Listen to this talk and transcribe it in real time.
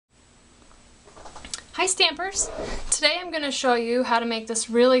Hi Stampers! Today I'm going to show you how to make this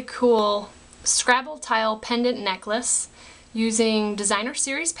really cool Scrabble tile pendant necklace using designer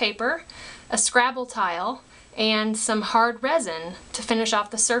series paper, a Scrabble tile, and some hard resin to finish off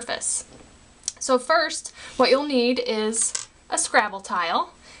the surface. So first, what you'll need is a Scrabble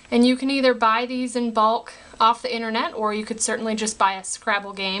tile, and you can either buy these in bulk off the internet or you could certainly just buy a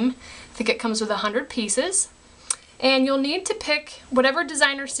Scrabble game. I think it comes with 100 pieces. And you'll need to pick whatever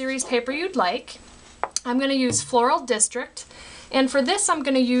designer series paper you'd like. I'm going to use Floral District, and for this I'm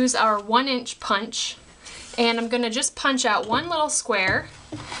going to use our 1-inch punch, and I'm going to just punch out one little square.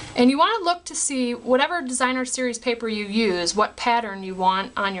 And you want to look to see whatever designer series paper you use, what pattern you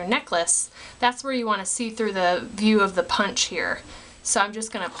want on your necklace. That's where you want to see through the view of the punch here. So I'm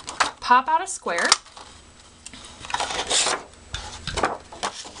just going to pop out a square.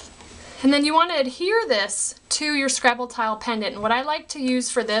 And then you want to adhere this to your Scrabble tile pendant. And what I like to use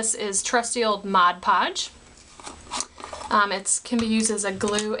for this is trusty old Mod Podge. It can be used as a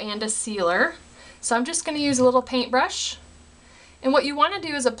glue and a sealer. So I'm just going to use a little paintbrush. And what you want to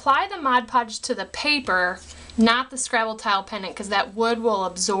do is apply the Mod Podge to the paper, not the Scrabble tile pendant, because that wood will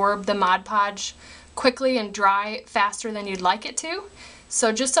absorb the Mod Podge quickly and dry faster than you'd like it to.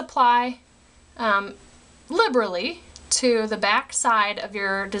 So just apply liberally to the back side of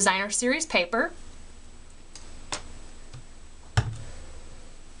your designer series paper.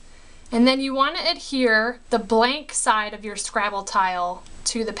 And then you want to adhere the blank side of your Scrabble tile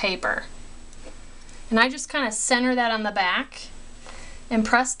to the paper. And I just kind of center that on the back and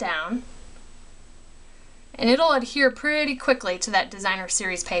press down. And it'll adhere pretty quickly to that designer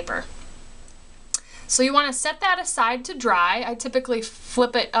series paper. So you want to set that aside to dry. I typically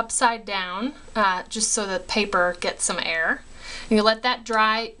flip it upside down just so the paper gets some air. And you let that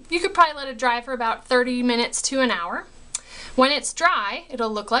dry. You could probably let it dry for about 30 minutes to an hour. When it's dry, it'll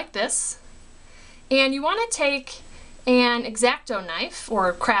look like this. And you want to take an X-Acto knife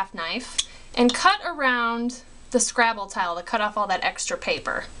or craft knife and cut around the Scrabble tile to cut off all that extra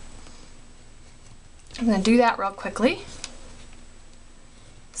paper. I'm going to do that real quickly.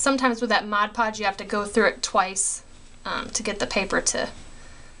 Sometimes with that Mod Podge you have to go through it twice to get the paper to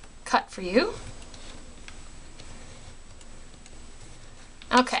cut for you.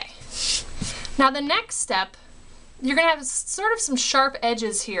 Okay, now the next step, you're going to have sort of some sharp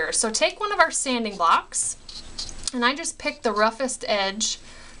edges here. So take one of our sanding blocks, and I just pick the roughest edge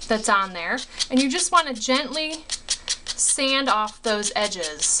that's on there, and you just want to gently sand off those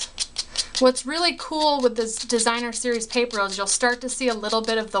edges. What's really cool with this designer series paper is you'll start to see a little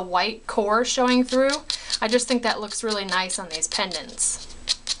bit of the white core showing through. I just think that looks really nice on these pendants.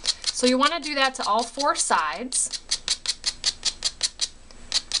 So you want to do that to all four sides.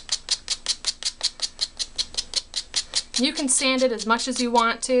 You can sand it as much as you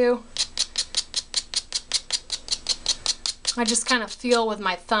want to. I just kind of feel with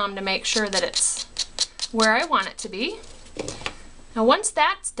my thumb to make sure that it's where I want it to be. Now once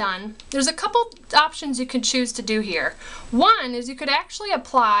that's done, there's a couple options you can choose to do here. One is you could actually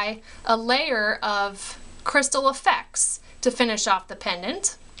apply a layer of crystal effects to finish off the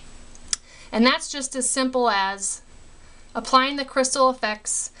pendant. And that's just as simple as applying the crystal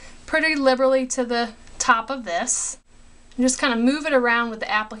effects pretty liberally to the top of this. And just kind of move it around with the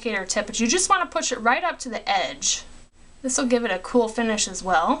applicator tip, but you just want to push it right up to the edge. This will give it a cool finish as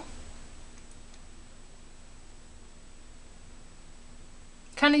well.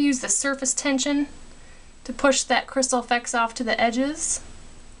 Kind of use the surface tension to push that crystal effects off to the edges.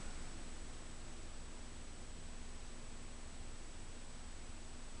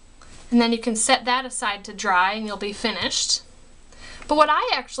 And then you can set that aside to dry and you'll be finished. But what I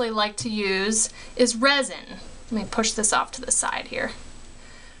actually like to use is resin. Let me push this off to the side here.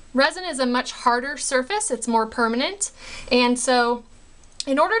 Resin is a much harder surface, it's more permanent, and so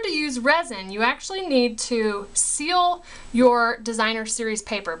in order to use resin, you actually need to seal your designer series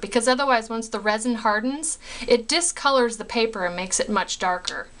paper, because otherwise once the resin hardens, it discolors the paper and makes it much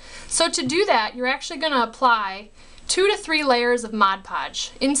darker. So to do that, you're actually going to apply 2 to 3 layers of Mod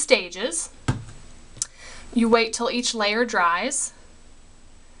Podge in stages. You wait till each layer dries.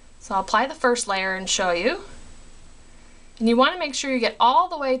 So I'll apply the first layer and show you. And you want to make sure you get all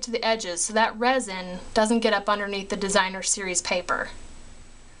the way to the edges so that resin doesn't get up underneath the designer series paper.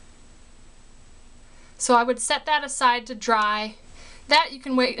 So I would set that aside to dry. That you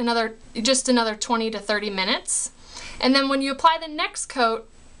can wait just another 20 to 30 minutes. And then when you apply the next coat,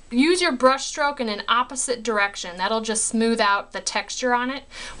 use your brush stroke in an opposite direction. That'll just smooth out the texture on it.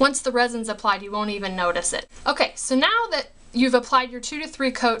 Once the resin's applied, you won't even notice it. Okay, so now that you've applied your 2 to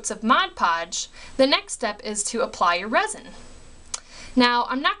 3 coats of Mod Podge, the next step is to apply your resin. Now,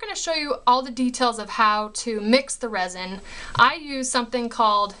 I'm not going to show you all the details of how to mix the resin. I use something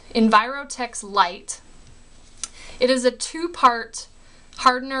called Envirotex Light. It is a two-part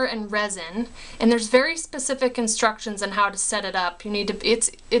hardener and resin, and there's very specific instructions on how to set it up. You need to,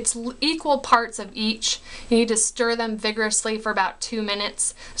 it's equal parts of each. You need to stir them vigorously for about 2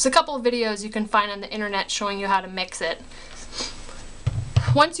 minutes. There's a couple of videos you can find on the internet showing you how to mix it.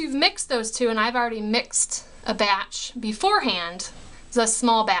 Once you've mixed those two, and I've already mixed a batch beforehand, it's a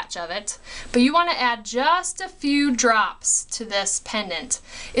small batch of it, but you want to add just a few drops to this pendant.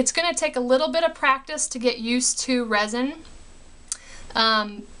 It's going to take a little bit of practice to get used to resin.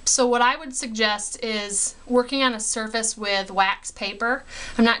 So what I would suggest is working on a surface with wax paper.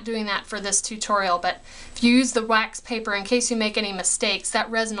 I'm not doing that for this tutorial, but if you use the wax paper, in case you make any mistakes,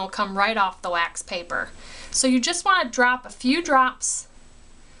 that resin will come right off the wax paper. So you just want to drop a few drops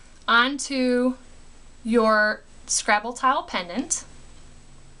onto your Scrabble tile pendant.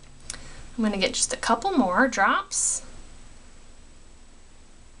 I'm going to get just a couple more drops.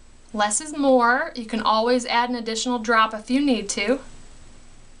 Less is more. You can always add an additional drop if you need to.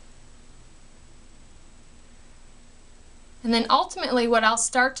 And then ultimately what I'll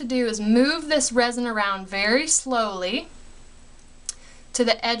start to do is move this resin around very slowly to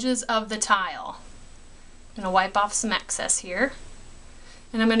the edges of the tile. I'm going to wipe off some excess here.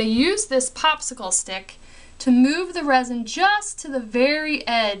 And I'm going to use this popsicle stick to move the resin just to the very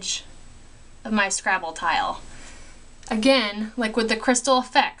edge of my Scrabble tile. Again, like with the crystal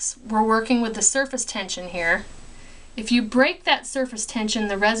effects, we're working with the surface tension here. If you break that surface tension,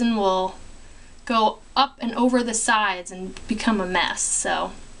 the resin will go up and over the sides and become a mess.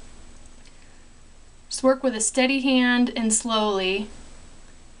 So just work with a steady hand and slowly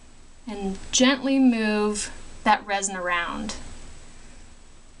and gently move that resin around.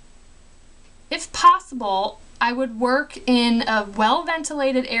 If possible, I would work in a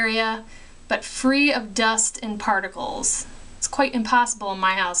well-ventilated area but free of dust and particles. It's quite impossible in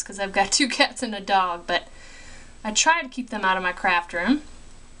my house because I've got 2 cats and a dog, but I try to keep them out of my craft room.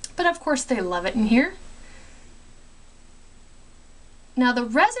 But of course they love it in here. Now the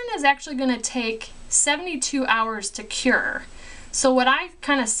resin is actually going to take 72 hours to cure. So what I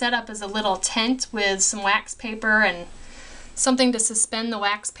kind of set up is a little tent with some wax paper and something to suspend the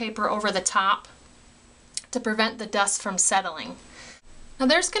wax paper over the top to prevent the dust from settling. Now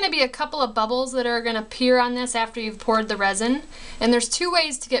there's going to be a couple of bubbles that are going to appear on this after you've poured the resin, and there's 2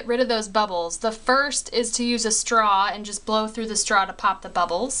 ways to get rid of those bubbles. The first is to use a straw and just blow through the straw to pop the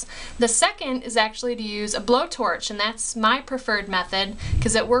bubbles. The second is actually to use a blowtorch, and that's my preferred method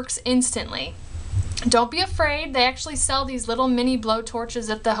because it works instantly. Don't be afraid, they actually sell these little mini blowtorches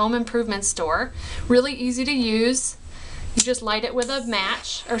at the home improvement store. Really easy to use. You just light it with a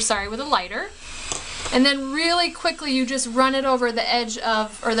with a lighter. And then really quickly you just run it over the edge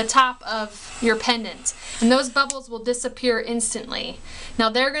of, or the top of your pendant. And those bubbles will disappear instantly. Now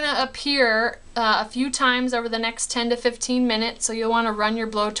they're going to appear a few times over the next 10 to 15 minutes, so you'll want to run your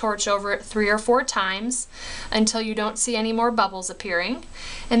blowtorch over it 3 or 4 times until you don't see any more bubbles appearing.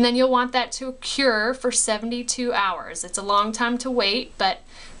 And then you'll want that to cure for 72 hours. It's a long time to wait, but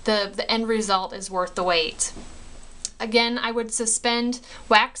the end result is worth the wait. Again, I would suspend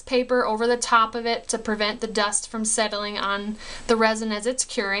wax paper over the top of it to prevent the dust from settling on the resin as it's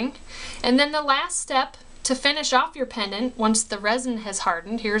curing. And then the last step to finish off your pendant, once the resin has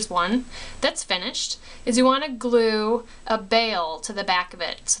hardened, here's one that's finished, is you want to glue a bail to the back of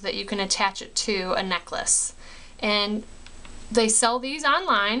it so that you can attach it to a necklace. And they sell these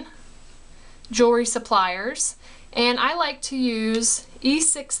online, jewelry suppliers, and I like to use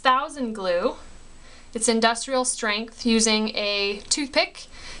E6000 glue. It's industrial strength using a toothpick.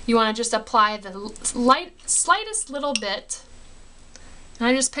 You want to just apply the slightest little bit. And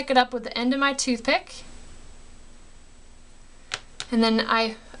I just pick it up with the end of my toothpick. And then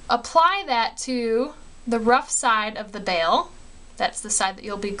I apply that to the rough side of the bail. That's the side that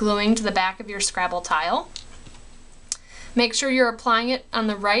you'll be gluing to the back of your Scrabble tile. Make sure you're applying it on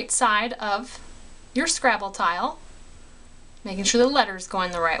the right side of your Scrabble tile, making sure the letters go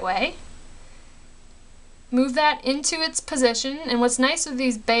in the right way. Move that into its position, and what's nice with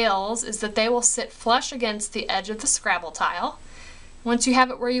these bails is that they will sit flush against the edge of the Scrabble tile. Once you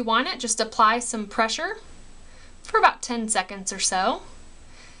have it where you want it, just apply some pressure for about 10 seconds or so.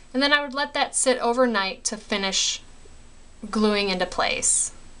 And then I would let that sit overnight to finish gluing into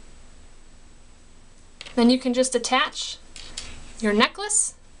place. Then you can just attach your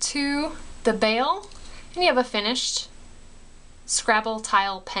necklace to the bail, and you have a finished Scrabble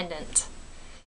tile pendant.